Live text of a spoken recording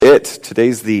it.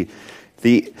 Today's the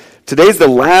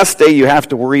last day you have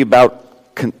to worry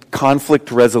about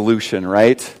conflict resolution,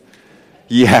 right?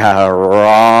 Yeah,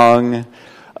 wrong.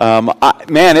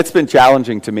 Man, it's been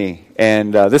challenging to me,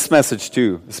 and this message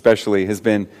too, especially, has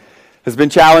been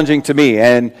challenging to me.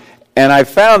 And I've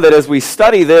found that as we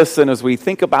study this and as we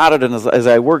think about it and as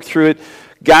I work through it,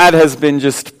 God has been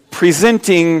just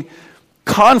presenting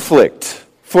conflict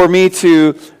for me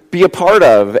to be a part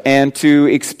of and to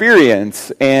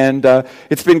experience. And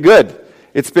it's been good.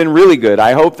 It's been really good.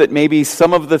 I hope that maybe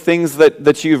some of the things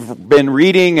that you've been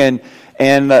reading and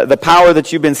the power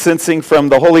that you've been sensing from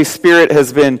the Holy Spirit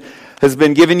has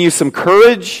been giving you some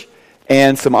courage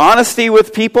and some honesty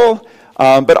with people.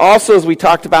 But also, as we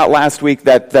talked about last week,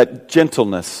 that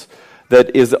gentleness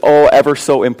that is ever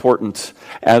so important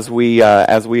as we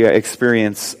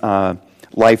experience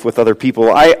life with other people.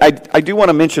 I do want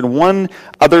to mention one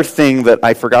other thing that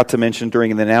I forgot to mention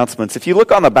during the announcements. If you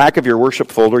look on the back of your worship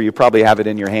folder, you probably have it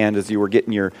in your hand as you were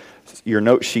getting your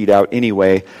note sheet out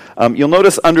anyway. You'll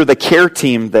notice under the care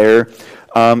team there,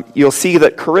 you'll see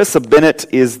that Carissa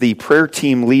Bennett is the prayer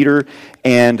team leader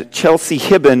and Chelsea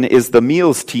Hibben is the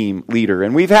meals team leader.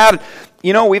 And we've had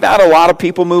a lot of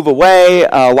people move away,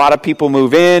 a lot of people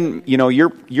move in. You know,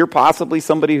 you're possibly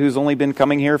somebody who's only been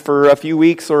coming here for a few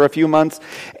weeks or a few months.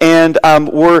 And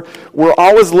we're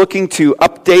always looking to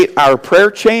update our prayer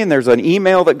chain. There's an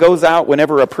email that goes out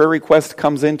whenever a prayer request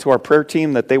comes into our prayer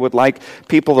team that they would like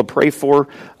people to pray for.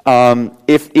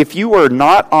 If you are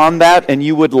not on that and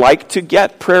you would like to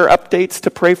get prayer updates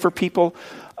to pray for people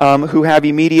who have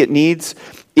immediate needs,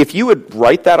 if you would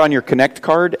write that on your Connect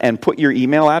card and put your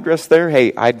email address there,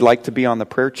 hey, I'd like to be on the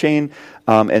prayer chain,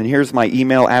 and here's my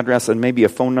email address and maybe a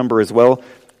phone number as well,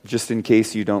 just in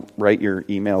case you don't write your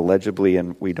email legibly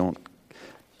and we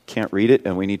can't read it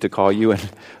and we need to call you and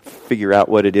figure out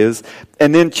what it is.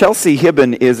 And then Chelsea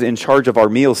Hibben is in charge of our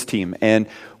meals team, and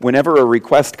whenever a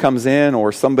request comes in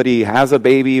or somebody has a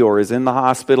baby or is in the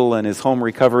hospital and is home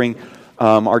recovering,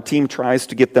 our team tries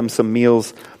to get them some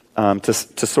meals to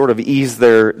sort of ease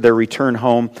their return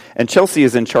home. And Chelsea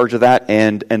is in charge of that,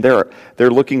 and they're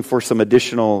looking for some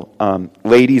additional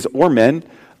ladies or men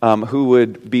who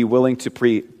would be willing to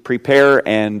prepare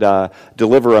and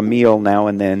deliver a meal now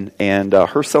and then. And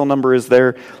her cell number is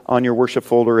there on your worship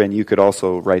folder, and you could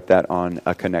also write that on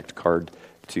a Connect card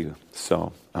too.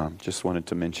 So just wanted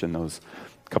to mention those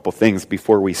couple things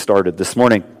before we started this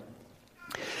morning.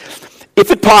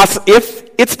 If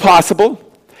it's possible,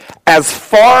 as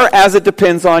far as it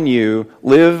depends on you,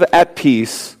 live at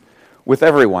peace with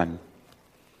everyone.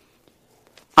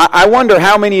 I wonder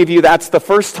how many of you that's the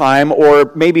first time,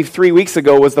 or maybe 3 weeks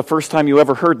ago was the first time you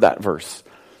ever heard that verse.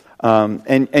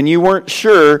 And you weren't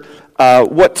sure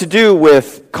what to do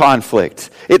with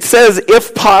conflict. It says,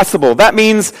 if possible. That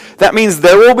means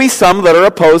there will be some that are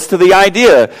opposed to the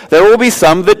idea. There will be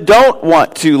some that don't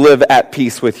want to live at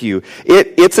peace with you.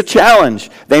 It's a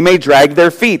challenge. They may drag their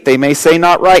feet. They may say,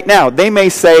 not right now. They may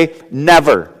say,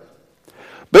 never.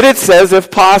 But it says,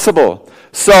 if possible.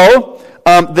 So,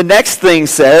 the next thing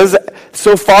says,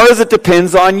 so far as it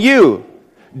depends on you,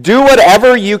 do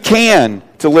whatever you can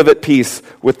to live at peace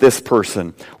with this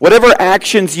person. Whatever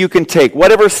actions you can take,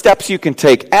 whatever steps you can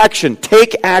take,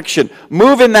 take action,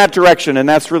 move in that direction, and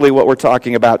that's really what we're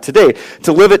talking about today.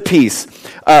 To live at peace.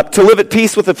 To live at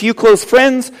peace with a few close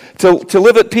friends, to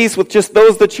live at peace with just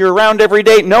those that you're around every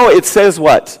day. No, it says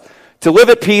what? To live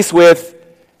at peace with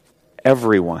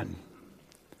everyone.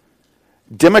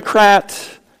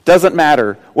 Democrat, doesn't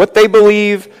matter. What they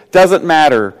believe doesn't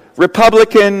matter.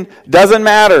 Republican, doesn't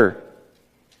matter.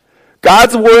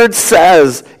 God's word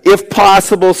says, if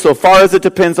possible, so far as it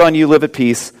depends on you, live at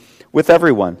peace with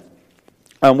everyone.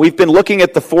 We've been looking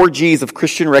at the 4 G's of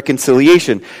Christian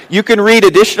reconciliation. You can read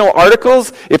additional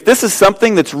articles. If this is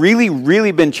something that's really,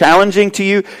 really been challenging to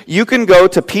you, you can go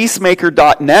to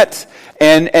peacemaker.net,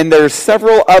 and there's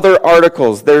several other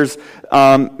articles. There's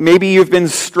maybe you've been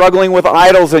struggling with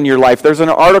idols in your life. There's an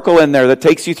article in there that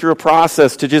takes you through a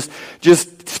process to just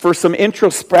for some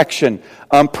introspection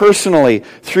personally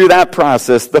through that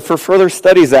process. For further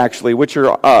studies, actually, which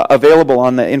are available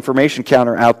on the information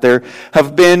counter out there,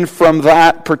 have been from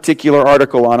that particular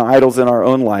article on idols in our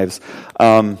own lives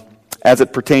as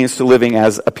it pertains to living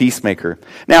as a peacemaker.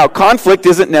 Now, conflict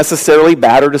isn't necessarily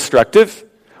bad or destructive.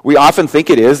 We often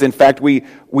think it is. In fact, we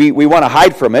want to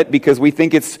hide from it because we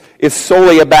think it's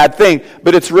solely a bad thing,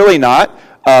 but it's really not.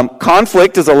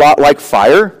 Conflict is a lot like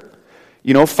fire.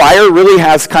 You know, fire really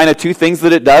has kind of 2 things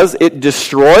that it does. It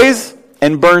destroys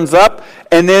and burns up,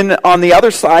 and then on the other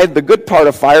side, the good part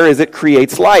of fire is it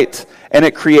creates light and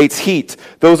it creates heat.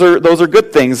 Those are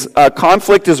good things.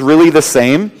 Conflict is really the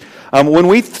same. When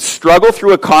we struggle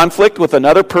through a conflict with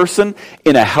another person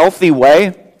in a healthy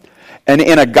way and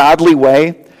in a godly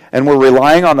way, and we're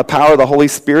relying on the power of the Holy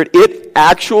Spirit, it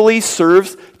actually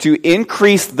serves to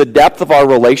increase the depth of our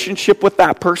relationship with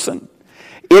that person.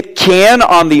 It can,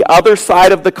 on the other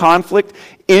side of the conflict,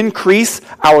 increase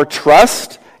our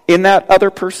trust in that other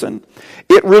person.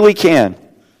 It really can.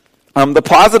 The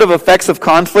positive effects of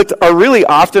conflict are really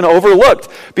often overlooked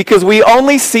because we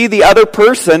only see the other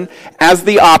person as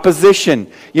the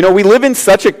opposition. You know, we live in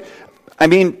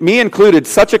me included,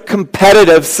 such a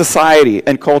competitive society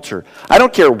and culture. I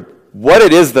don't care what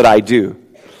it is that I do.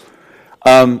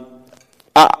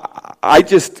 I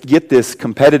just get this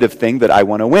competitive thing that I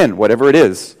want to win, whatever it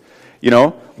is. You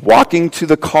know, walking to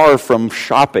the car from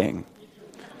shopping.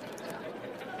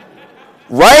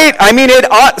 Right? I mean,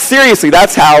 seriously,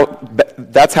 that's how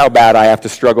bad I have to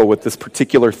struggle with this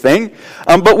particular thing.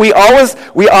 But we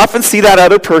often see that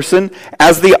other person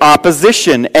as the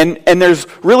opposition. And there's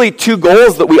really two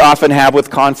goals that we often have with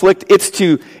conflict. It's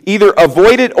to either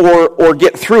avoid it or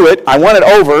get through it. I want it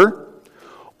over.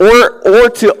 Or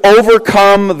to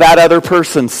overcome that other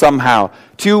person somehow.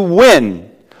 To win.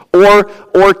 Or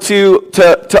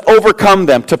to overcome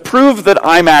them, to prove that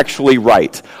I'm actually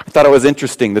right. I thought it was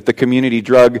interesting that the community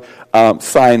drug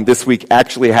sign this week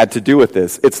actually had to do with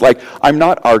this. It's like, I'm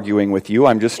not arguing with you,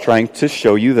 I'm just trying to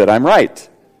show you that I'm right.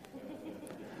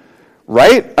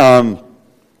 Right? But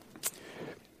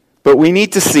we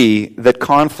need to see that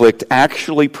conflict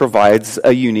actually provides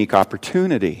a unique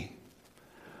opportunity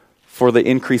for the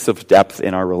increase of depth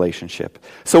in our relationship.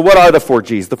 So what are the 4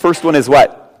 G's? The first one is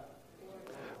what?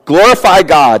 Glorify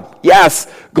God. Yes,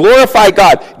 glorify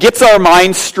God. Gets our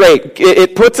minds straight.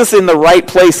 It puts us in the right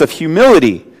place of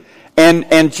humility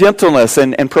and gentleness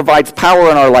and provides power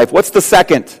in our life. What's the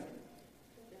second?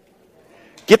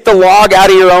 Get the log out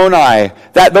of your own eye.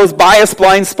 Those bias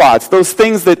blind spots, those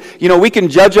things that, we can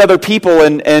judge other people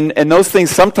and those things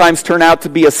sometimes turn out to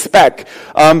be a speck.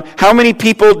 How many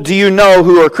people do you know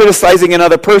who are criticizing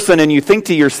another person and you think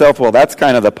to yourself, well, that's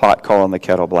kind of the pot calling the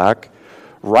kettle black.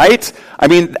 Right? I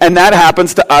mean, and that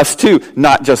happens to us too,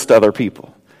 not just other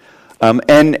people.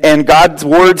 And God's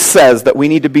word says that we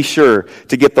need to be sure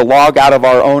to get the log out of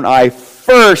our own eye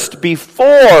first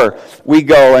before we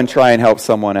go and try and help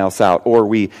someone else out, or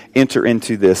we enter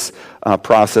into this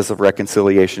process of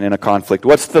reconciliation in a conflict.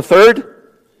 What's the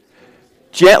third?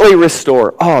 Gently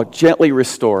restore. Oh, gently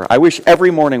restore. I wish every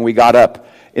morning we got up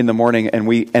in the morning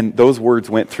and those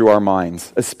words went through our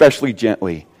minds, especially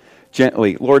gently.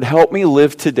 Gently. Lord, help me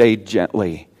live today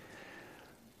gently.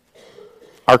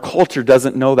 Our culture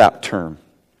doesn't know that term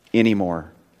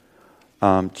anymore.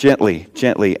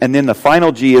 Gently. And then the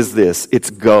final G is this. It's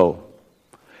go.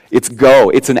 It's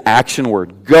go. It's an action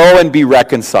word. Go and be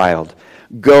reconciled.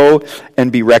 Go and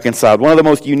be reconciled. One of the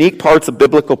most unique parts of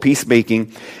biblical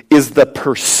peacemaking is the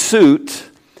pursuit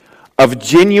of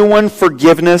genuine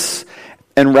forgiveness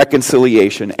and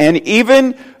reconciliation. And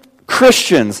even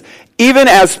Christians, even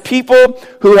as people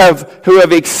who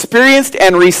have experienced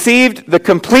and received the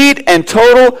complete and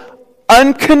total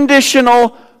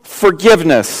unconditional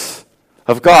forgiveness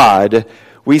of God,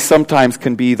 we sometimes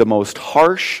can be the most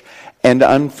harsh and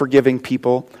unforgiving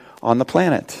people on the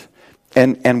planet.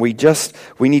 And we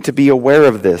need to be aware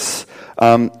of this.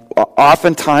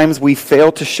 Oftentimes we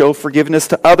fail to show forgiveness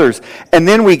to others. And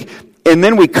then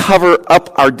we cover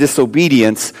up our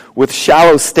disobedience with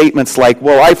shallow statements like,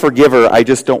 well, I forgive her, I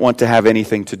just don't want to have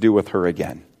anything to do with her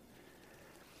again.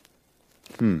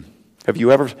 Have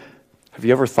you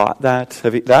ever thought that?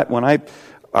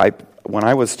 When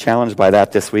I was challenged by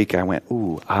that this week, I went,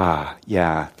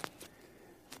 yeah.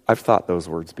 I've thought those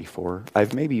words before.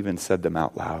 I've maybe even said them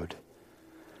out loud.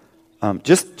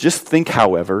 Just think,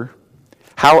 however,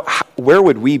 where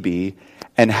would we be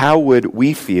and how would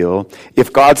we feel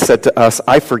if God said to us,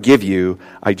 I forgive you,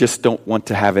 I just don't want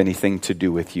to have anything to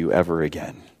do with you ever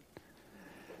again?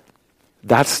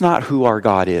 That's not who our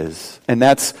God is, and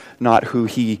that's not who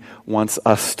He wants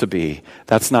us to be.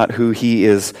 That's not who He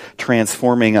is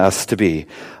transforming us to be.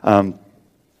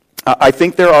 I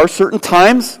think there are certain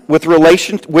times with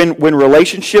when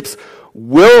relationships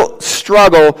will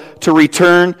struggle to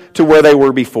return to where they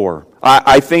were before.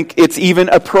 I think it's even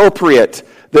appropriate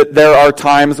that there are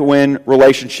times when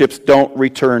relationships don't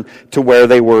return to where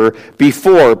they were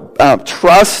before.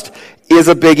 Trust is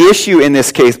a big issue in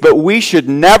this case, but we should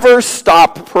never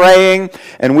stop praying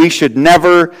and we should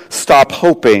never stop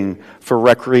hoping for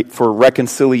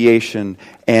reconciliation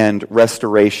and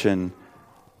restoration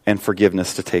and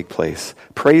forgiveness to take place.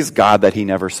 Praise God that He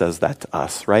never says that to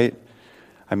us, right?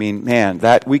 I mean, man,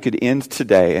 that we could end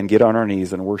today and get on our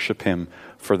knees and worship Him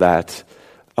for that.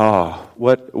 Oh,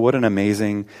 what an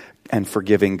amazing and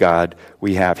forgiving God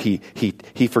we have.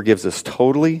 He forgives us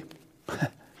totally,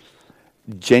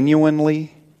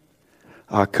 genuinely,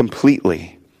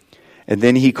 completely. And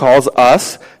then he calls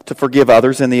us to forgive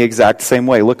others in the exact same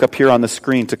way. Look up here on the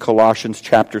screen to Colossians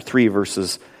chapter 3,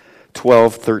 verses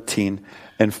 12, 13,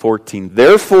 and 14.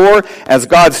 Therefore, as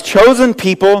God's chosen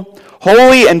people,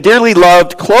 holy and dearly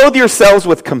loved, clothe yourselves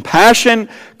with compassion,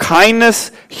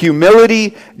 kindness,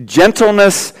 humility,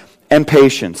 gentleness, and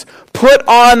patience. Put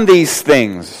on these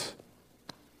things.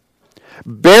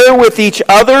 Bear with each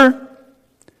other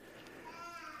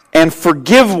and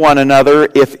forgive one another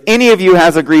if any of you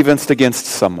has a grievance against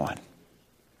someone.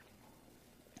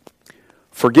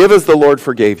 Forgive as the Lord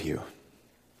forgave you.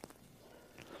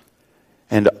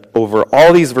 And over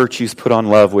all these virtues put on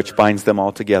love, which binds them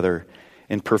all together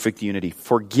in perfect unity.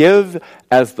 Forgive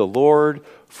as the Lord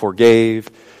forgave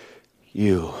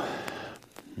you.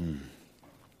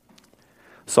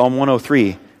 Psalm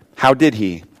 103, how did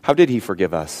he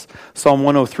forgive us? Psalm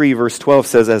 103 verse 12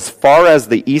 says, as far as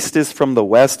the east is from the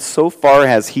west, so far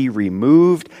has he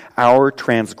removed our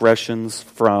transgressions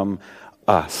from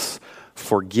us.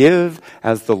 Forgive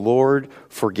as the Lord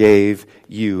forgave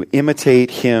you. Imitate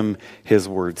him, his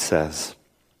word says.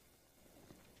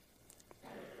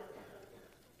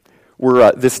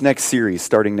 We're this next series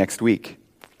starting next week.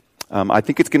 I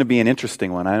think it's going to be an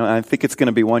interesting one. I think it's going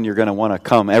to be one you're going to want to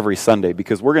come every Sunday,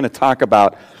 because we're going to talk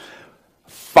about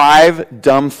 5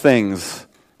 dumb things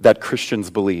that Christians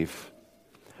believe.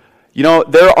 You know,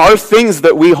 there are things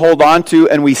that we hold on to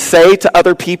and we say to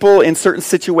other people in certain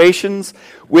situations,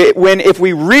 if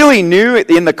we really knew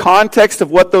in the context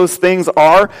of what those things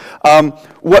are,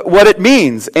 what it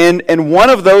means. And one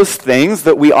of those things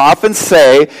that we often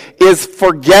say is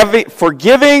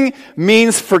forgiving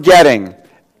means forgetting.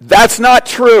 That's not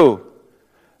true.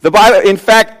 The Bible, in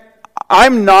fact,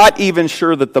 I'm not even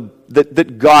sure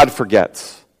that God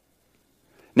forgets.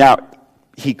 Now,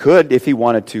 he could if he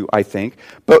wanted to, I think.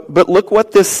 But look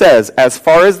what this says. As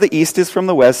far as the east is from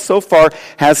the west, so far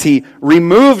has he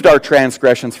removed our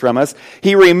transgressions from us.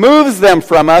 He removes them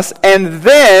from us, and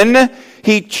then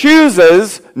he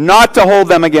chooses not to hold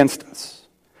them against us,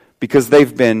 because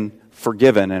they've been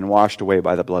forgiven and washed away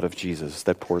by the blood of Jesus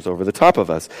that pours over the top of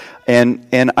us.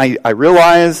 And I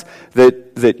realize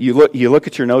that you look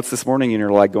at your notes this morning and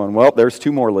you're like going, well, there's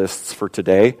 2 more lists for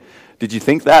today. Did you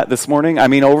think that this morning? I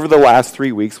mean, over the last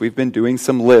 3 weeks, we've been doing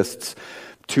some lists.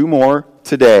 2 more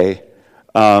today.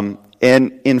 And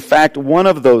in fact, one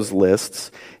of those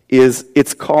lists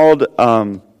it's called,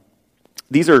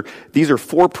 these are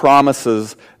 4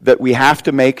 promises that we have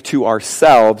to make to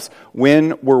ourselves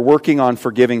when we're working on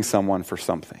forgiving someone for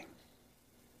something.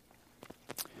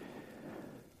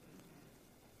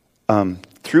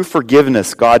 Through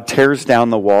forgiveness, God tears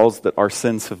down the walls that our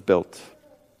sins have built.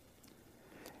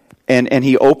 And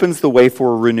he opens the way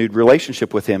for a renewed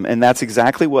relationship with him. And that's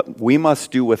exactly what we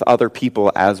must do with other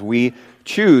people as we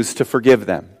choose to forgive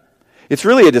them. It's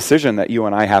really a decision that you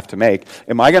and I have to make.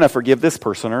 Am I going to forgive this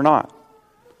person or not?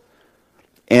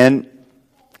 And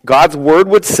God's word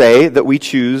would say that we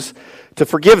choose to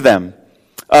forgive them.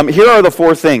 Here are the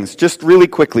 4 things, just really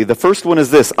quickly. The first one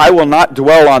is this: I will not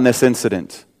dwell on this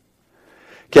incident.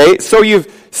 Okay, so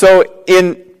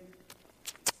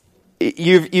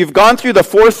You've gone through the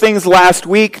 4 things last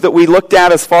week that we looked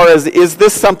at as far as, is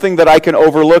this something that I can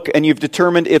overlook? And you've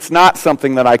determined it's not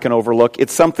something that I can overlook.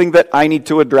 It's something that I need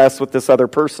to address with this other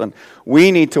person.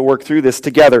 We need to work through this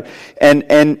together.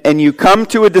 And you come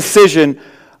to a decision,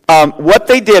 what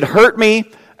they did hurt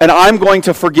me, and I'm going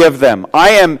to forgive them. I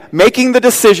am making the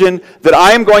decision that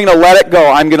I am going to let it go.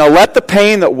 I'm going to let the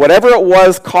pain that whatever it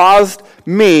was caused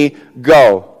me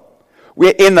go.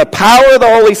 In the power of the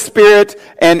Holy Spirit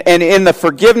and in the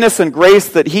forgiveness and grace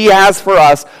that he has for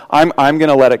us, I'm going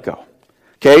to let it go.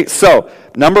 Okay, so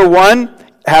number 1,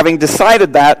 having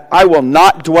decided that, I will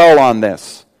not dwell on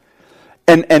this.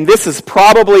 And this is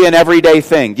probably an everyday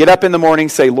thing. Get up in the morning,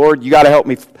 say, Lord, you got to help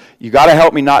me. You got to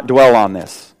help me not dwell on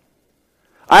this.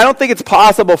 I don't think it's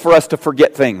possible for us to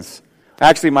forget things.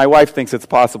 Actually, my wife thinks it's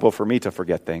possible for me to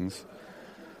forget things.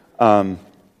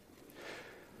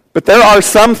 But there are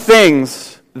some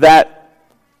things that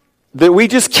we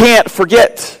just can't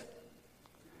forget.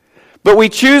 But we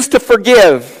choose to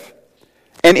forgive.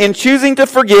 And in choosing to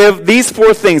forgive, these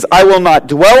 4 things: I will not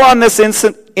dwell on this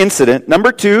incident.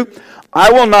 Number 2,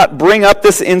 I will not bring up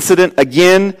this incident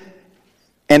again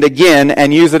and again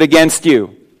and use it against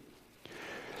you.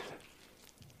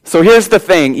 So here's the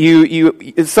thing: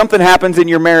 something happens in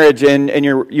your marriage, and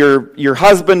your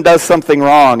husband does something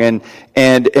wrong,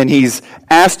 and he's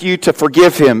asked you to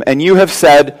forgive him, and you have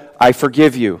said, "I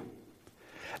forgive you."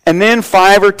 And then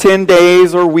 5 or 10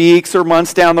 days or weeks or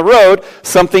months down the road,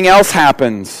 something else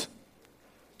happens.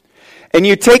 And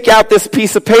you take out this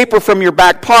piece of paper from your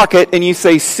back pocket and you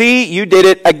say, see, you did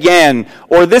it again.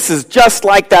 Or this is just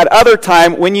like that other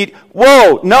time when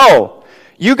whoa, no.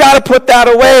 You got to put that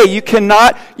away.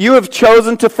 You have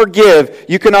chosen to forgive.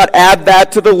 You cannot add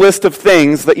that to the list of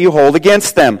things that you hold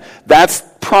against them. That's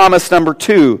promise number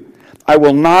 2. I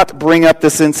will not bring up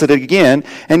this incident again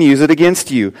and use it against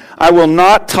you. I will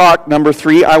not talk, number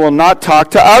 3, I will not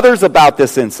talk to others about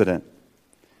this incident.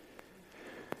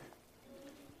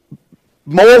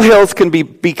 Molehills can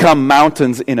become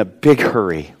mountains in a big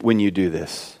hurry when you do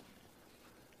this.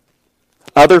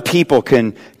 Other people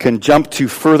can jump to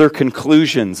further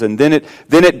conclusions, and then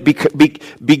it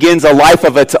begins a life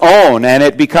of its own, and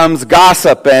it becomes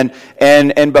gossip,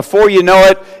 and before you know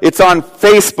it, it's on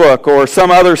Facebook or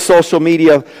some other social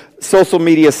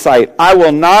media site. I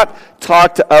will not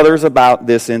talk to others about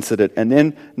this incident. And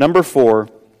then number 4,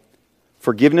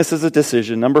 forgiveness is a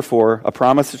decision. Number 4, a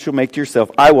promise that you'll make to yourself.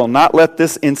 I will not let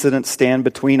this incident stand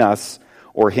between us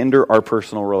or hinder our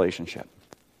personal relationship.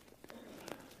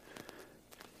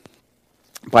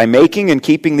 By making and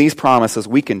keeping these promises,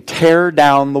 we can tear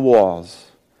down the walls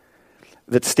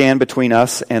that stand between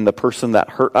us and the person that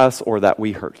hurt us or that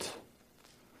we hurt.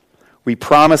 We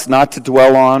promise not to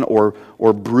dwell on or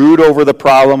brood over the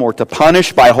problem or to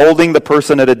punish by holding the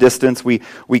person at a distance. We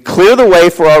clear the way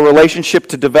for our relationship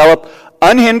to develop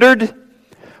unhindered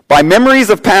by memories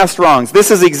of past wrongs.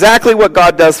 This is exactly what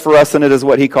God does for us, and it is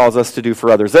what He calls us to do for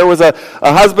others. There was a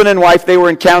husband and wife, they were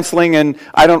in counseling, and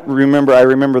I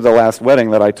remember the last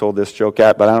wedding that I told this joke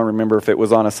at, but I don't remember if it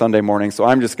was on a Sunday morning, so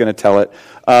I'm just going to tell it.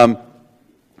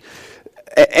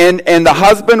 And the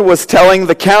husband was telling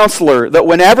the counselor that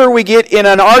whenever we get in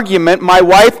an argument, my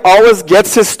wife always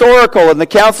gets historical. And the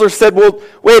counselor said, well,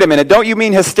 wait a minute, don't you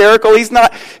mean hysterical? He's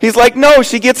like, no,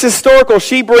 she gets historical.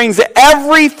 She brings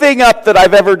everything up that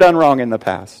I've ever done wrong in the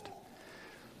past.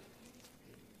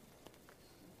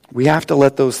 We have to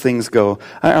let those things go.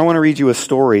 I want to read you a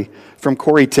story from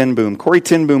Corrie ten Boom. Corrie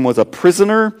ten Boom was a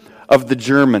prisoner of the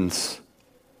Germans.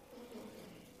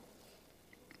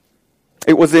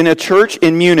 It was in a church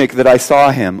in Munich that I saw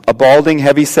him, a balding,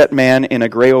 heavy-set man in a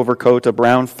gray overcoat, a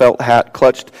brown felt hat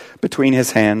clutched between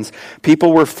his hands.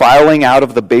 People were filing out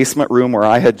of the basement room where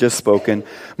I had just spoken,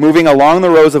 moving along the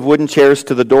rows of wooden chairs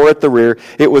to the door at the rear.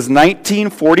 It was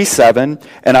 1947,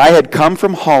 and I had come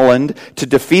from Holland to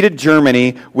defeated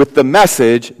Germany with the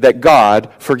message that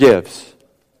God forgives.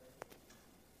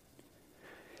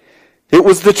 It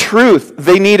was the truth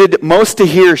they needed most to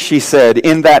hear, she said,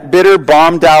 in that bitter,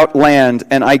 bombed-out land,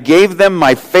 and I gave them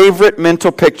my favorite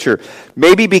mental picture.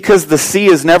 Maybe because the sea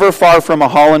is never far from a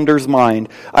Hollander's mind.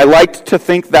 I liked to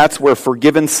think that's where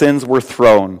forgiven sins were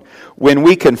thrown. When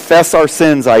we confess our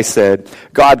sins, I said,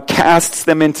 God casts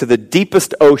them into the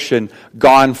deepest ocean,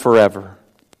 gone forever.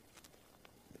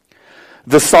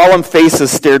 The solemn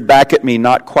faces stared back at me,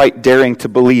 not quite daring to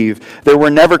believe. There were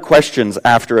never questions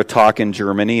after a talk in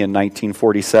Germany in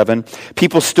 1947.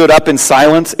 People stood up in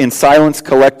silence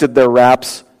collected their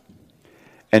wraps,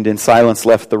 and in silence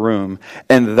left the room.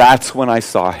 And that's when I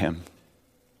saw him,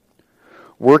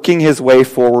 working his way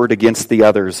forward against the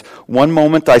others. One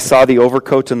moment I saw the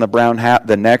overcoat and the brown hat,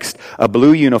 the next a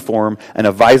blue uniform and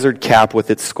a visored cap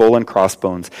with its skull and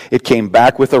crossbones. It came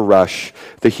back with a rush.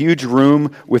 The huge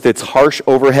room with its harsh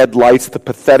overhead lights, the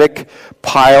pathetic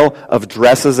pile of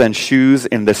dresses and shoes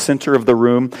in the center of the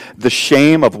room, the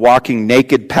shame of walking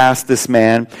naked past this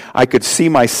man. I could see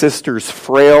my sister's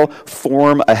frail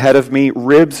form ahead of me,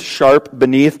 ribs sharp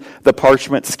beneath the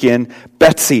parchment skin.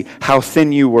 Betsy, how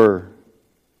thin you were.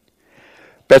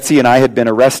 Betsy and I had been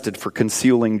arrested for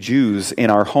concealing Jews in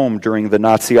our home during the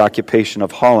Nazi occupation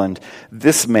of Holland.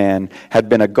 This man had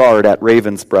been a guard at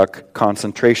Ravensbrück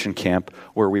concentration camp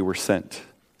where we were sent.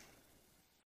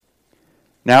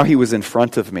 Now he was in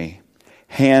front of me,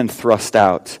 hand thrust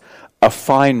out. A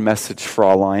fine message,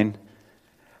 Fraulein.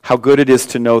 How good it is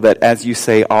to know that, as you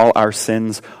say, all our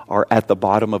sins are at the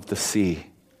bottom of the sea.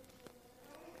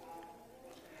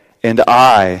 And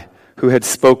I, who had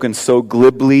spoken so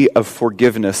glibly of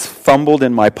forgiveness, fumbled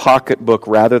in my pocketbook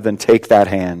rather than take that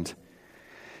hand.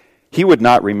 He would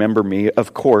not remember me,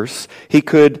 of course.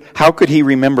 How could he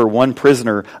remember one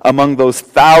prisoner among those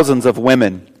thousands of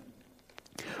women?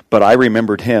 But I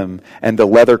remembered him and the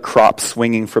leather crop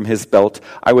swinging from his belt.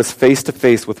 I was face to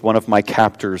face with one of my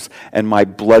captors, and my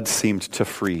blood seemed to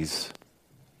freeze.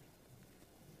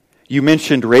 You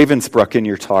mentioned Ravensbrück in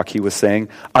your talk, he was saying.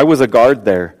 I was a guard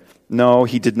there. No,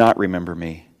 he did not remember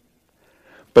me.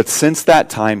 But since that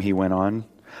time, he went on,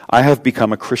 I have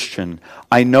become a Christian.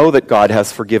 I know that God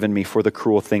has forgiven me for the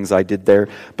cruel things I did there,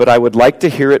 but I would like to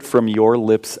hear it from your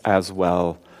lips as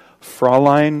well.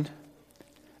 Fräulein,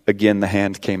 again the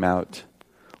hand came out.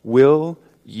 Will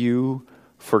you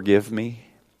forgive me?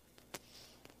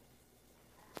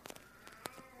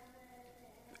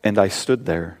 And I stood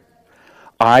there,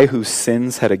 I whose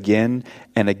sins had again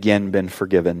and again been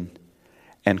forgiven,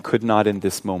 and could not in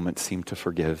this moment seem to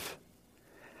forgive.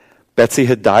 Betsy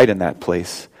had died in that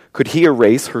place. Could he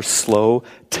erase her slow,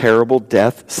 terrible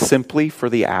death simply for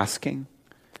the asking?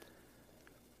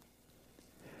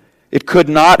 It could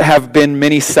not have been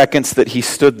many seconds that he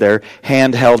stood there,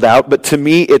 hand held out, but to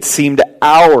me it seemed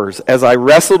hours as I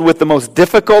wrestled with the most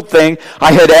difficult thing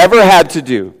I had ever had to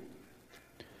do.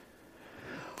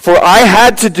 For I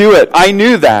had to do it. I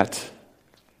knew that.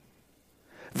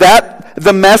 That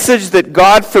the message that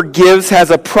God forgives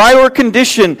has a prior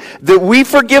condition that we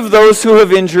forgive those who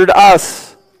have injured us.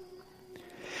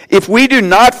 If we do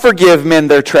not forgive men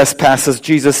their trespasses,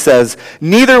 Jesus says,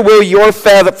 neither will your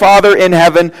Father in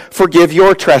heaven forgive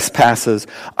your trespasses.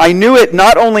 I knew it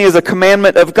not only as a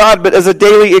commandment of God, but as a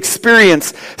daily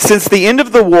experience. Since the end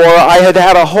of the war, I had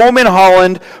had a home in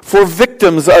Holland for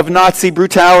victims of Nazi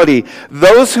brutality.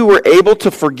 Those who were able to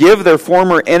forgive their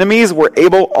former enemies were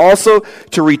able also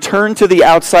to return to the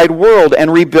outside world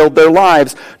and rebuild their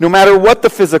lives, no matter what the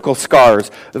physical scars.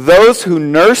 Those who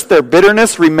nursed their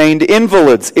bitterness remained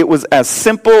invalids. It was as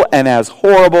simple and as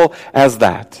horrible as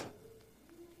that.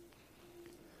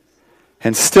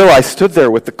 And still I stood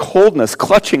there with the coldness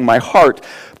clutching my heart.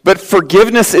 But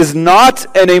forgiveness is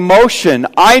not an emotion.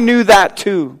 I knew that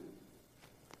too.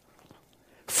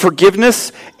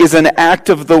 Forgiveness is an act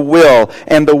of the will,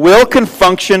 and the will can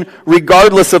function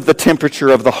regardless of the temperature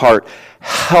of the heart.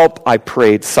 Help, I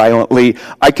prayed silently.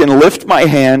 I can lift my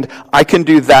hand. I can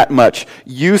do that much.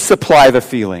 You supply the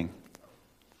feeling.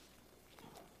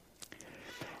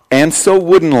 And so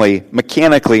woodenly,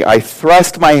 mechanically, I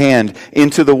thrust my hand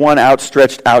into the one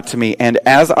outstretched out to me, and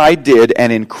as I did, an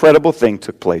incredible thing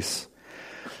took place.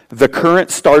 The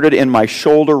current started in my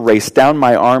shoulder, raced down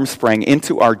my arm, sprang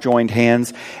into our joined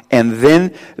hands, and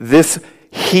then this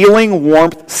healing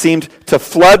warmth seemed to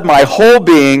flood my whole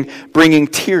being, bringing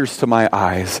tears to my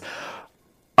eyes.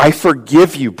 I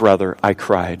forgive you, brother, I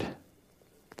cried.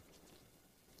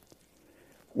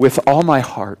 With all my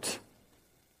heart.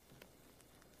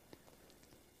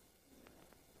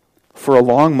 For a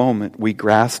long moment, we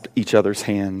grasped each other's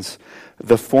hands,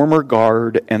 the former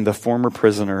guard and the former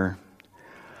prisoner.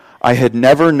 I had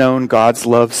never known God's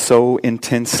love so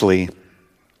intensely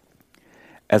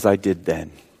as I did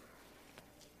then.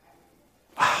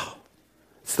 Wow.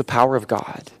 It's the power of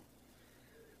God.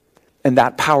 And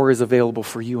that power is available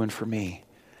for you and for me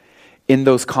in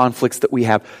those conflicts that we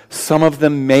have. Some of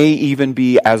them may even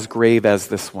be as grave as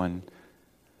this one.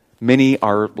 Many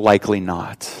are likely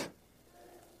not.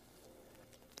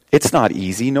 It's not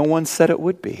easy. No one said it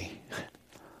would be.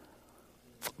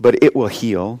 But it will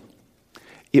heal.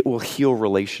 It will heal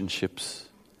relationships.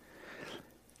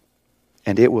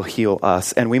 And it will heal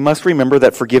us. And we must remember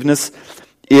that forgiveness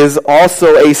is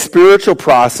also a spiritual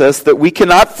process that we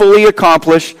cannot fully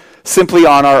accomplish simply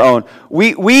on our own.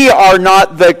 We are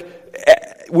not the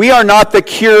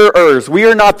curers. We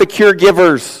are not the cure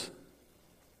givers.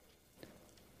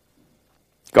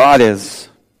 God is.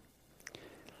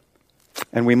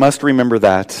 And we must remember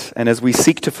that. And as we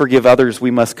seek to forgive others,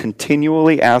 we must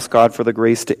continually ask God for the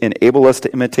grace to enable us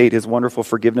to imitate His wonderful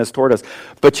forgiveness toward us.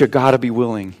 But you got to be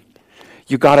willing.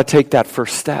 You got to take that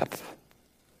first step.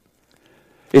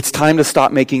 It's time to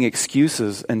stop making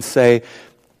excuses and say,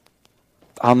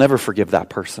 I'll never forgive that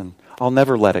person. I'll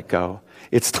never let it go.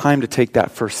 It's time to take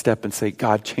that first step and say,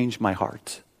 God, change my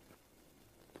heart.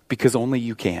 Because only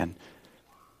you can.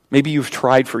 Maybe you've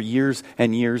tried for years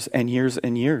and years and years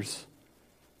and years.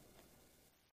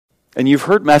 And you've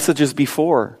heard messages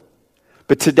before.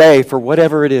 But today, for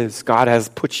whatever it is, God has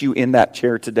put you in that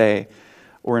chair today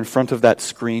or in front of that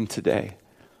screen today.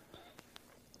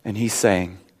 And He's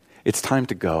saying, it's time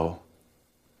to go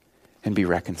and be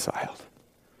reconciled.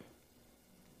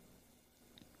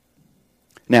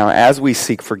 Now, as we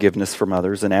seek forgiveness from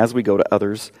others and as we go to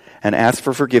others and ask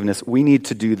for forgiveness, we need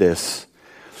to do this.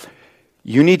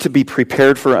 You need to be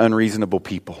prepared for unreasonable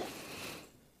people.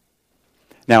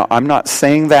 Now, I'm not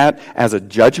saying that as a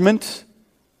judgment.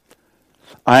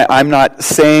 I'm not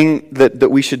saying that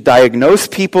we should diagnose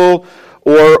people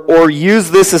or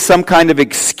use this as some kind of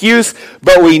excuse,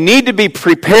 but we need to be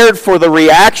prepared for the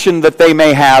reaction that they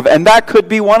may have, and that could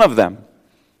be one of them.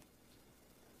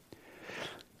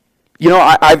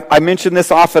 I mention this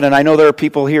often, and I know there are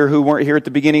people here who weren't here at the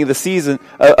beginning of the season,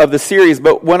 of the series,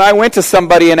 but when I went to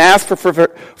somebody and asked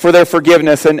for their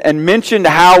forgiveness and mentioned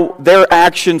how their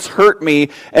actions hurt me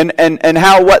and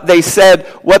how what they said,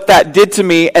 what that did to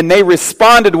me, and they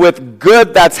responded with,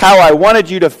 "Good, that's how I wanted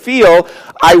you to feel,"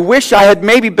 I wish I had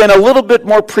maybe been a little bit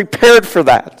more prepared for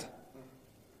that.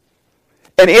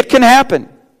 And it can happen.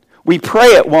 We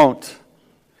pray it won't.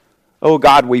 Oh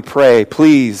God, we pray,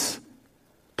 please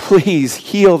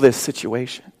heal this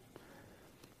situation.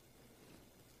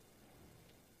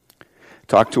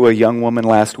 Talked to a young woman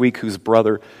last week whose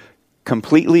brother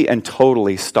completely and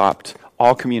totally stopped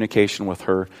all communication with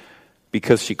her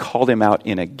because she called him out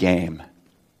in a game.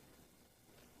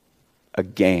 A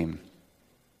game.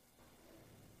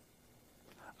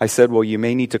 I said, well, you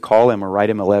may need to call him or write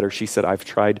him a letter. She said, I've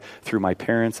tried through my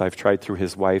parents. I've tried through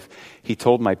his wife. He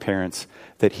told my parents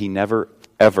that he never,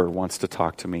 ever wants to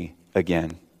talk to me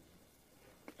again.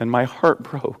 And my heart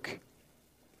broke.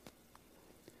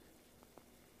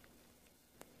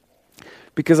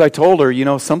 Because I told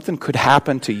her, something could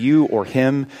happen to you or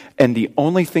him, and the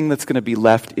only thing that's going to be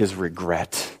left is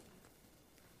regret.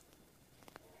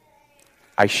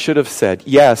 I should have said,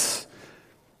 yes,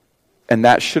 and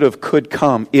that could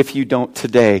come if you don't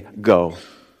today go.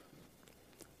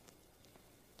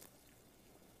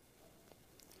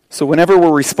 So whenever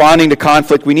we're responding to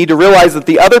conflict, we need to realize that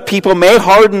the other people may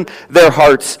harden their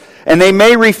hearts and they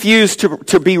may refuse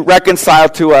to be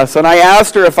reconciled to us. And I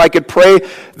asked her if I could pray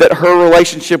that her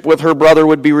relationship with her brother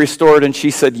would be restored, and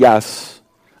she said yes.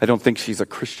 I don't think she's a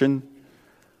Christian.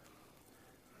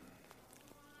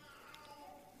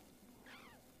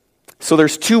 So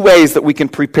there's two ways that we can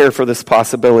prepare for this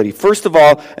possibility. First of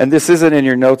all, and this isn't in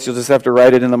your notes, you'll just have to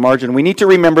write it in the margin, we need to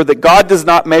remember that God does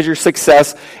not measure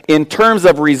success in terms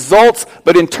of results,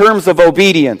 but in terms of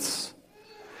obedience.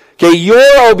 Okay,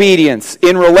 your obedience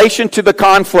in relation to the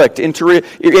conflict, in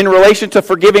relation to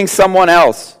forgiving someone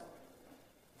else,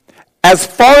 as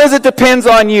far as it depends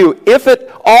on you, if at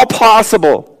all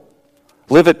possible,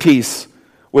 live at peace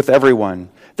with everyone.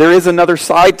 There is another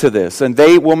side to this, and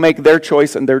they will make their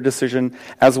choice and their decision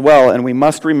as well. And we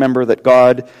must remember that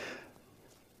God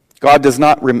does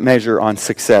not measure on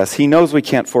success. He knows we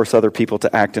can't force other people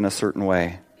to act in a certain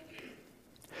way.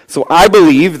 So I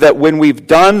believe that when we've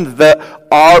done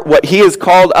what He has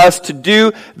called us to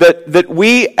do, that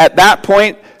we at that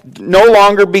point no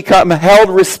longer become held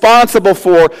responsible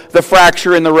for the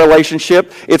fracture in the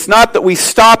relationship. It's not that we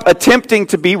stop attempting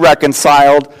to be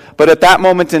reconciled, but at that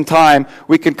moment in time,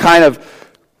 we can kind of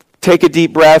take a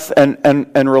deep breath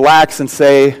and relax and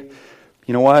say,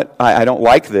 you know what, I don't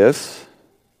like this,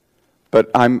 but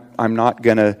I'm not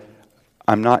gonna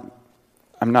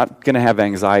have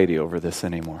anxiety over this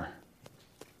anymore.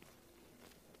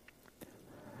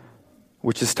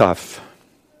 Which is tough.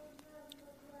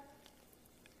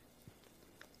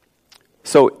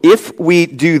 So if we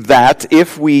do that,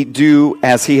 if we do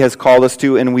as He has called us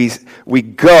to, and we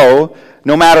go,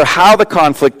 no matter how the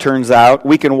conflict turns out,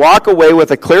 we can walk away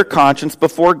with a clear conscience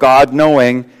before God,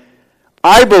 knowing,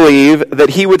 I believe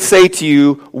that He would say to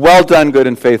you, well done, good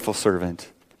and faithful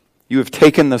servant. You have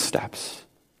taken the steps.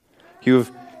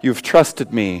 You've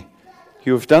trusted me.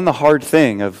 You have done the hard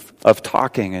thing of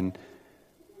talking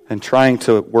and trying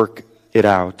to work it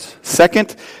out.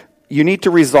 Second, you need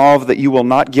to resolve that you will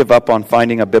not give up on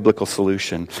finding a biblical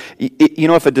solution.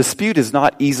 If a dispute is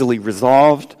not easily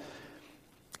resolved,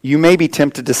 you may be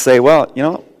tempted to say, well,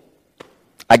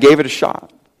 I gave it a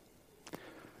shot.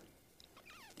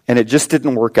 And it just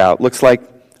didn't work out. Looks like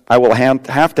I will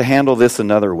have to handle this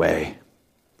another way.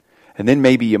 And then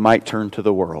maybe you might turn to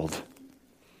the world.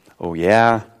 Oh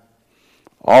yeah,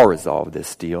 I'll resolve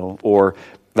this deal. Or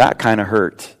that kind of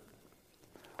hurt.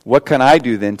 What can I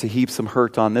do then to heap some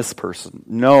hurt on this person?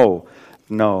 No.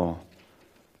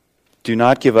 Do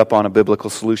not give up on a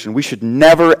biblical solution. We should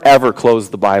never, ever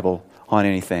close the Bible on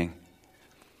anything.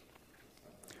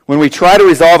 When we try to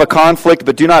resolve a conflict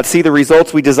but do not see the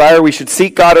results we desire, we should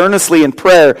seek God earnestly in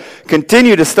prayer,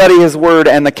 continue to study His Word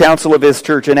and the counsel of His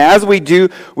church. And as we do,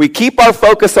 we keep our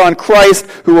focus on Christ,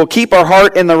 who will keep our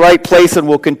heart in the right place and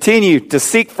will continue to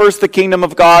seek first the kingdom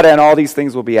of God, and all these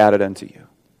things will be added unto you.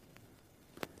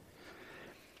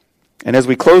 And as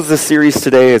we close this series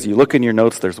today, as you look in your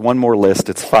notes, there's one more list.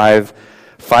 It's five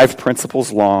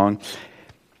principles long.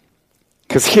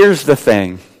 Because here's the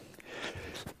thing.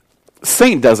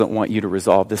 Satan doesn't want you to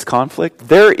resolve this conflict.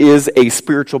 There is a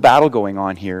spiritual battle going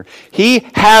on here. He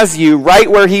has you right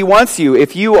where he wants you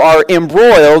if you are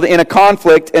embroiled in a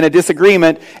conflict and a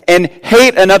disagreement and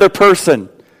hate another person.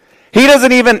 He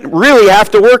doesn't even really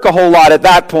have to work a whole lot at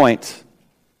that point.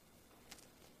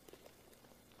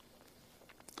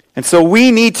 And so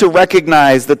we need to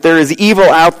recognize that there is evil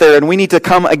out there, and we need to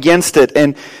come against it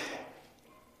and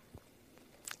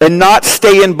not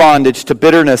stay in bondage to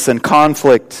bitterness and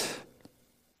conflict.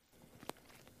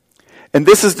 And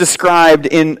this is described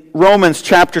in Romans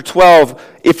chapter 12.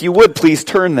 If you would, please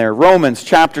turn there. Romans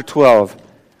chapter 12.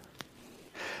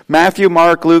 Matthew,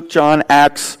 Mark, Luke, John,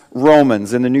 Acts,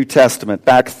 Romans in the New Testament.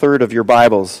 Back third of your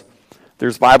Bibles.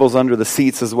 There's Bibles under the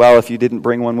seats as well if you didn't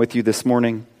bring one with you this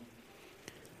morning.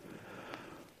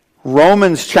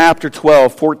 Romans chapter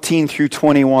 12, 14 through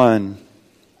 21.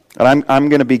 And I'm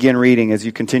going to begin reading as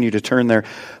you continue to turn there.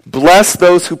 Bless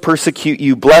those who persecute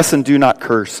you. Bless and do not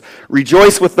curse.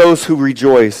 Rejoice with those who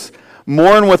rejoice.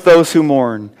 Mourn with those who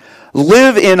mourn.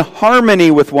 Live in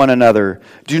harmony with one another.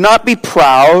 Do not be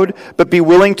proud, but be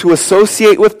willing to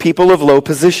associate with people of low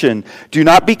position. Do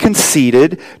not be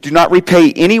conceited. Do not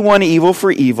repay anyone evil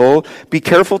for evil. Be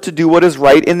careful to do what is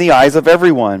right in the eyes of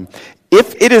everyone.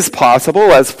 If it is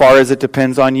possible, as far as it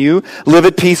depends on you, live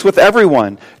at peace with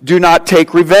everyone. Do not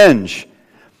take revenge,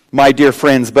 my dear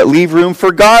friends, but leave room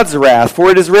for God's wrath. For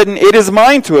it is written, "It is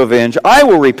mine to avenge. I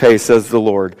will repay," says the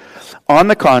Lord. On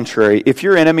the contrary, if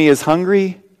your enemy is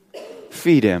hungry,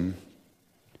 feed him.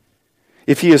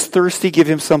 If he is thirsty, give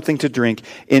him something to drink.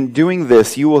 In doing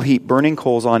this, you will heap burning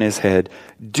coals on his head.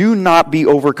 Do not be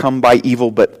overcome by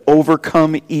evil, but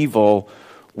overcome evil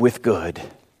with good.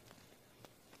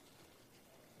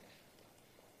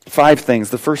 5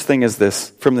 things. The first thing is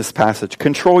this from this passage.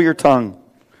 Control your tongue.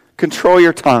 Control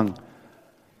your tongue.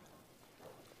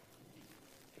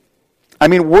 I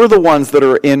mean, we're the ones that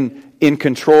are in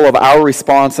control of our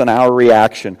response and our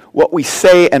reaction. What we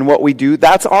say and what we do,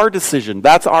 that's our decision.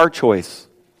 That's our choice.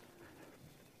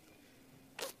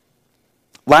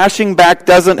 Lashing back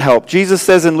doesn't help. Jesus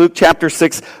says in Luke chapter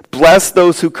 6, bless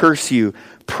those who curse you.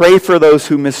 Pray for those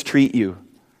who mistreat you.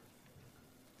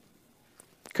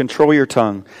 Control your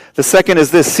tongue. The second is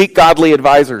this, seek godly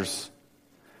advisors.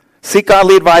 Seek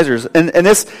godly advisors. And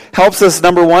this helps us,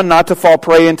 number one, not to fall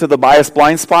prey into the biased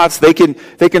blind spots. They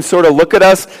can sort of look at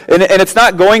us, and it's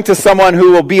not going to someone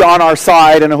who will be on our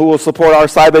side and who will support our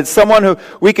side, but it's someone who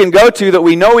we can go to that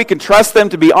we know we can trust them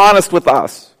to be honest with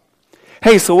us.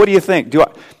 Hey, so what do you think?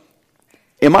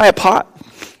 Am I a pot?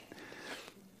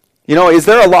 Is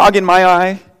there a log in my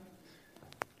eye?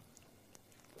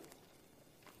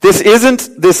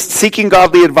 This seeking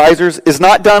godly advisors is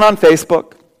not done on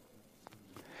Facebook.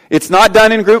 It's not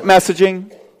done in group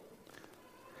messaging.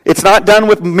 It's not done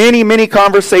with many, many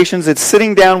conversations. It's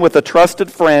sitting down with a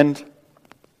trusted friend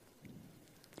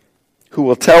who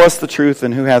will tell us the truth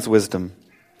and who has wisdom.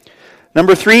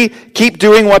 Number 3, keep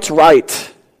doing what's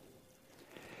right.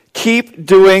 Keep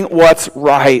doing what's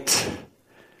right.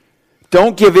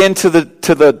 Don't give in to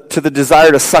the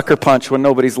desire to sucker punch when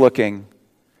nobody's looking.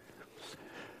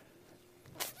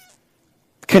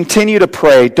 Continue to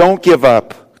pray. Don't give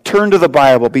up. Turn to the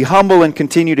Bible. Be humble and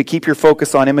continue to keep your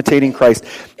focus on imitating Christ.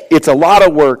 It's a lot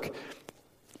of work.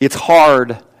 It's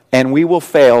hard. And we will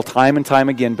fail time and time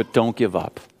again, but don't give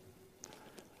up.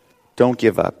 Don't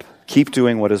give up. Keep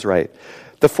doing what is right.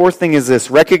 The fourth thing is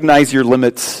this. Recognize your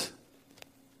limits.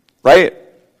 Right?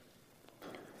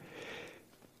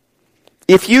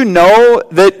 If you know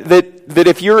that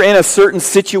if you're in a certain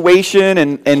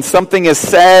situation and something is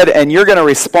said and you're going to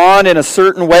respond in a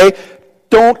certain way,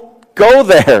 don't go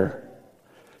there.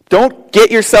 Don't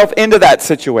get yourself into that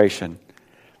situation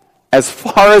as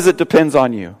far as it depends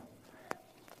on you.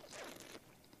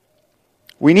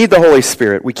 We need the Holy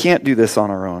Spirit. We can't do this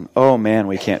on our own. Oh man,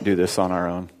 we can't do this on our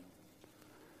own.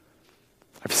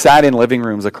 I've sat in living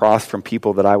rooms across from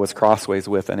people that I was crossways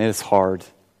with, and it is hard.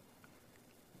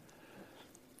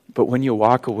 But when you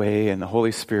walk away and the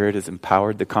Holy Spirit has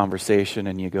empowered the conversation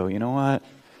and you go, you know what?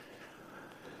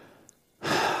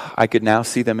 I could now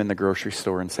see them in the grocery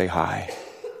store and say hi.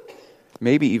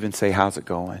 Maybe even say, how's it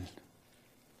going?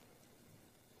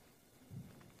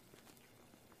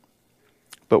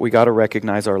 But we got to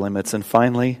recognize our limits. And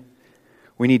finally,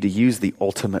 we need to use the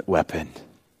ultimate weapon.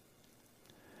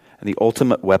 And the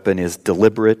ultimate weapon is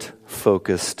deliberate,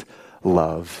 focused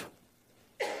love.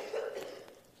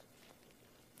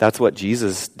 That's what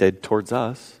Jesus did towards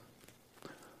us.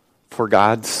 For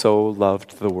God so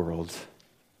loved the world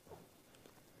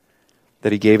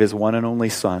that he gave his one and only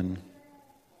Son.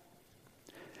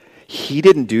 He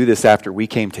didn't do this after we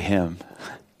came to him,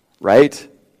 right?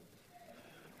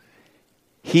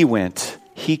 He went,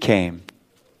 he came,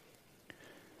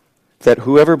 that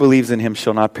whoever believes in him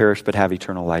shall not perish but have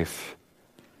eternal life.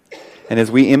 And as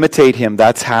we imitate him,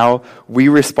 that's how we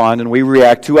respond and we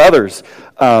react to others.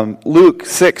 Luke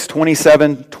 6,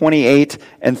 27, 28,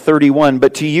 and 31.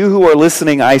 But to you who are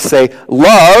listening, I say,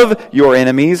 love your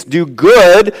enemies, do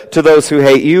good to those who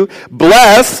hate you,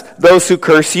 bless those who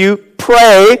curse you,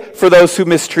 pray for those who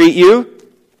mistreat you.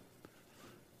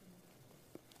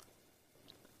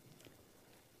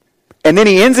 And then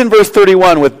he ends in verse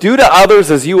 31 with, do to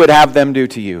others as you would have them do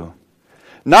to you.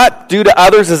 Not do to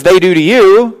others as they do to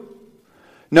you.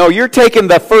 No, you're taking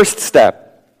the first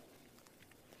step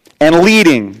and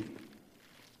leading.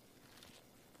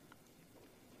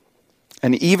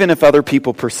 And even if other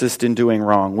people persist in doing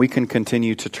wrong, we can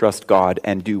continue to trust God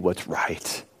and do what's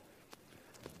right.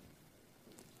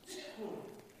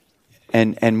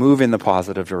 And move in the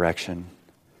positive direction.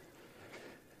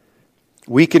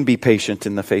 We can be patient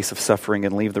in the face of suffering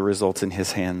and leave the results in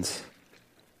his hands.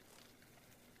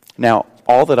 Now,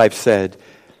 all that I've said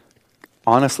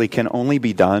honestly can only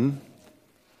be done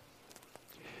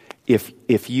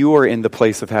if you are in the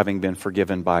place of having been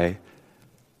forgiven by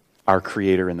our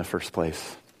Creator in the first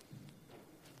place.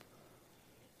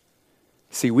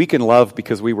 See, we can love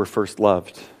because we were first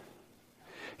loved.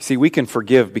 See, we can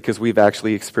forgive because we've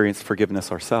actually experienced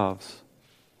forgiveness ourselves.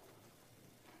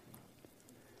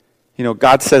 You know,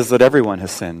 God says that everyone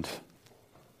has sinned.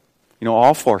 You know,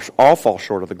 all fall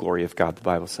short of the glory of God, the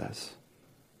Bible says.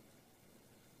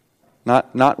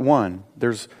 Not one.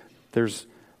 There's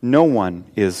no one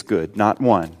is good, not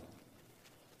one.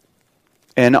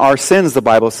 And our sins, the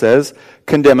Bible says,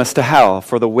 condemn us to hell,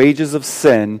 for the wages of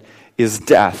sin is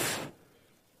death.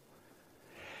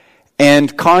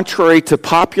 And contrary to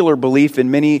popular belief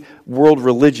in many world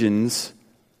religions,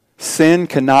 sin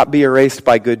cannot be erased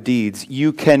by good deeds.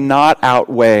 You cannot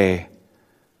outweigh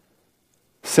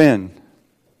sin.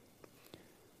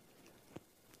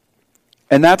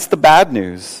 And that's the bad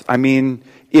news. I mean,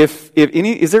 is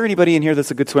there anybody in here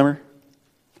that's a good swimmer?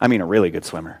 I mean, a really good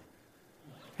swimmer.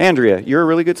 Andrea, you're a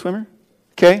really good swimmer?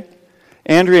 Okay.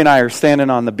 Andrea and I are standing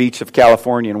on the beach of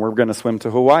California and we're going to swim to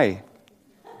Hawaii.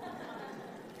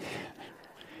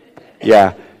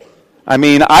 Yeah. I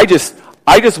mean, I just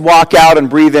walk out and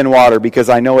breathe in water because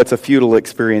I know it's a futile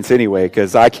experience anyway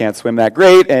because I can't swim that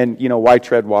great and, you know, why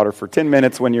tread water for 10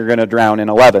 minutes when you're going to drown in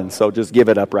 11? So just give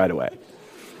it up right away.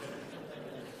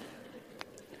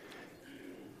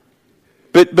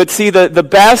 But see, the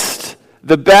best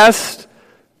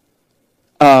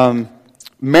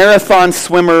marathon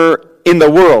swimmer in the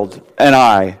world, and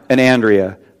I, and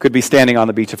Andrea, could be standing on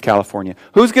the beach of California.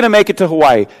 Who's going to make it to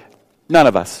Hawaii? None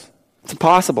of us. It's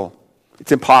impossible.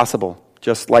 It's impossible.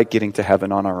 Just like getting to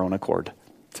heaven on our own accord.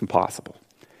 It's impossible.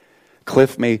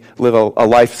 Cliff may live a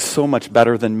life so much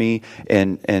better than me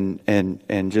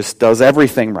and just does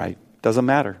everything right. Doesn't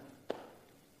matter.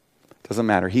 Doesn't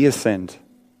matter. He has sinned.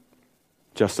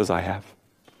 Just as I have.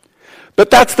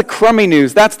 But that's the crummy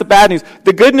news. That's the bad news.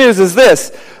 The good news is this,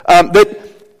 that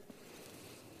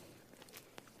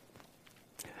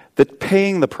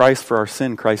paying the price for our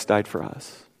sin, Christ died for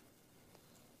us.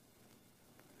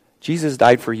 Jesus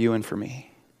died for you and for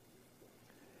me.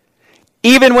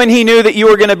 Even when he knew that you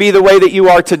were going to be the way that you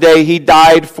are today, he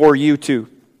died for you too.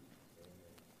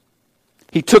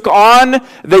 He took on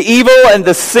the evil and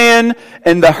the sin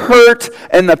and the hurt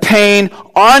and the pain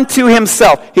onto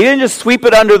himself. He didn't just sweep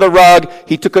it under the rug.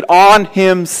 He took it on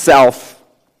himself.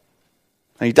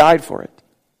 And he died for it.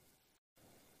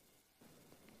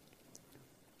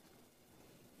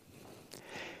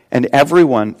 And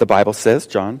everyone, the Bible says,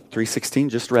 John 3:16,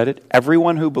 just read it,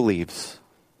 everyone who believes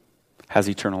has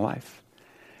eternal life.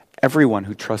 Everyone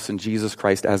who trusts in Jesus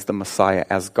Christ as the Messiah,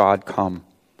 as God come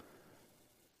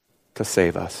to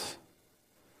save us.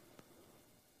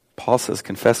 Paul says,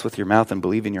 confess with your mouth and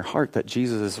believe in your heart that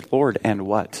Jesus is Lord, and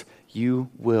what? You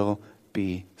will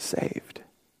be saved.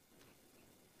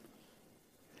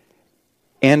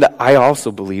 And I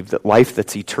also believe that life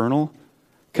that's eternal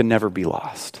can never be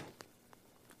lost.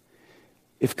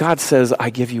 If God says, I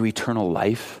give you eternal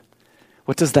life,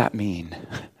 what does that mean?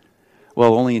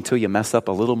 Well, only until you mess up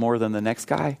a little more than the next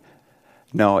guy?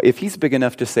 No, if he's big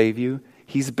enough to save you,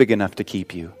 he's big enough to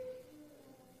keep you.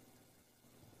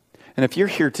 And if you're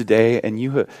here today and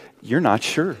you're not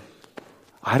sure,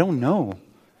 I don't know.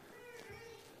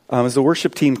 As the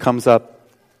worship team comes up,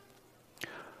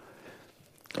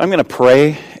 I'm going to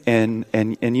pray, and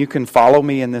you can follow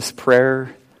me in this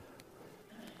prayer.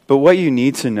 But what you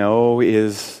need to know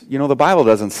is, the Bible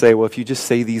doesn't say, well, if you just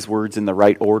say these words in the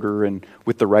right order and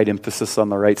with the right emphasis on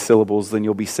the right syllables, then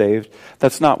you'll be saved.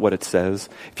 That's not what it says.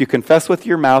 If you confess with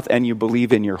your mouth and you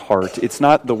believe in your heart, it's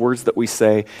not the words that we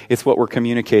say, it's what we're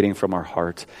communicating from our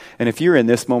heart. And if you're in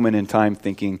this moment in time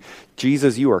thinking,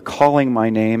 Jesus, you are calling my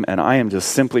name, and I am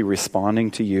just simply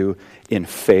responding to you in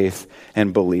faith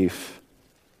and belief,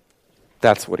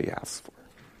 that's what he asks for.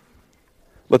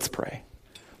 Let's pray.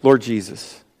 Lord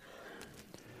Jesus,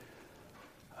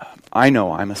 I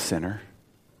know I'm a sinner.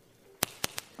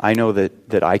 I know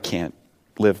that I can't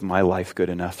live my life good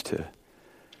enough to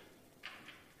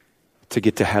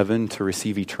get to heaven, to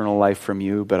receive eternal life from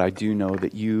you, but I do know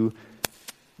that you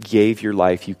gave your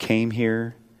life. You came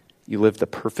here, you lived the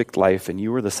perfect life, and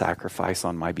you were the sacrifice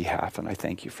on my behalf, and I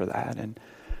thank you for that. And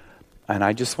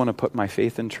I just want to put my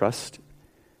faith and trust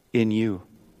in you.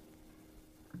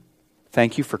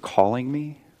 Thank you for calling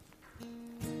me.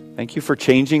 Thank you for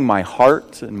changing my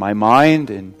heart and my mind.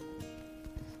 And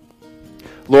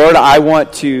Lord, I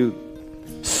want to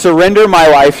surrender my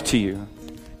life to you.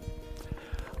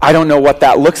 I don't know what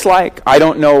that looks like. I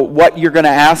don't know what you're going to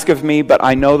ask of me, but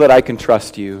I know that I can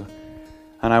trust you,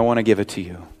 and I want to give it to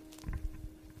you.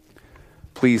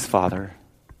 Please, Father,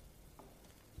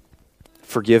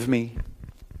 forgive me.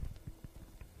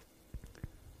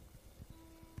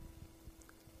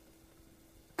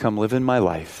 Come live in my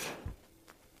life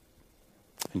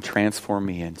and transform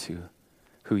me into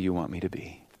who you want me to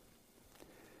be.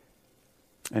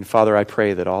 And Father, I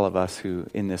pray that all of us who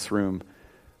in this room,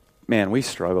 man, we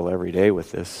struggle every day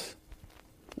with this.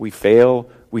 We fail,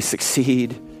 we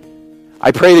succeed.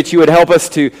 I pray that you would help us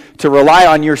to rely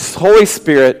on your Holy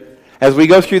Spirit as we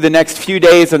go through the next few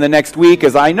days and the next week,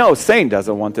 as I know Satan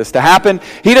doesn't want this to happen.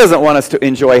 He doesn't want us to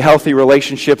enjoy healthy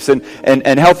relationships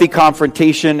and healthy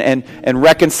confrontation and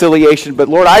reconciliation. But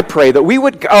Lord, I pray that we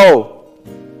would go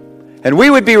and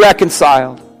we would be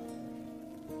reconciled.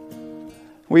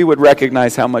 We would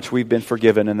recognize how much we've been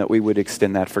forgiven, and that we would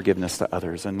extend that forgiveness to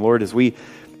others. And Lord, as we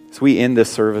end this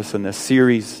service and this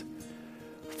series,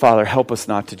 Father, help us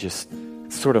not to just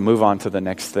sort of move on to the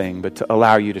next thing, but to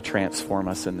allow you to transform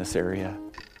us in this area.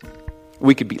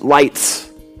 We could be lights.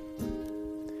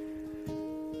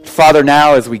 Father,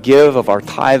 now as we give of our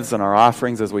tithes and our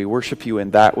offerings, as we worship you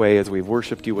in that way, as we've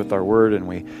worshiped you with our word, and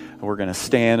we're going to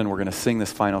stand and we're going to sing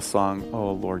this final song.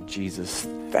 Oh, Lord Jesus,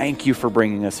 thank you for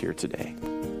bringing us here today.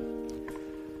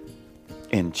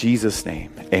 In Jesus'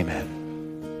 name, amen.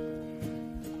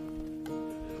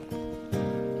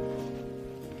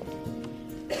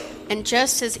 And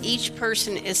just as each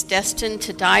person is destined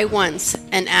to die once,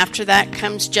 and after that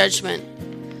comes judgment,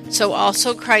 so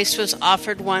also Christ was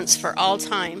offered once for all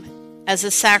time as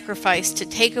a sacrifice to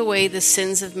take away the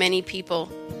sins of many people.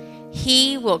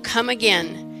 He will come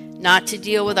again, not to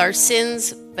deal with our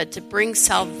sins, but to bring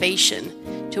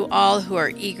salvation to all who are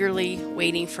eagerly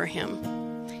waiting for him.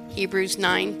 Hebrews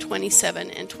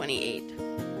 9:27 and 28.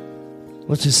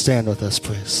 Would you stand with us,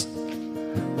 please?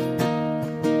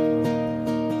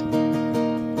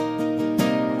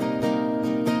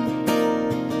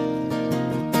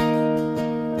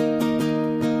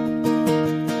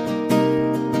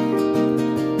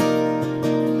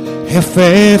 If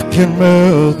faith can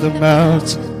move the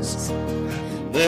mountain,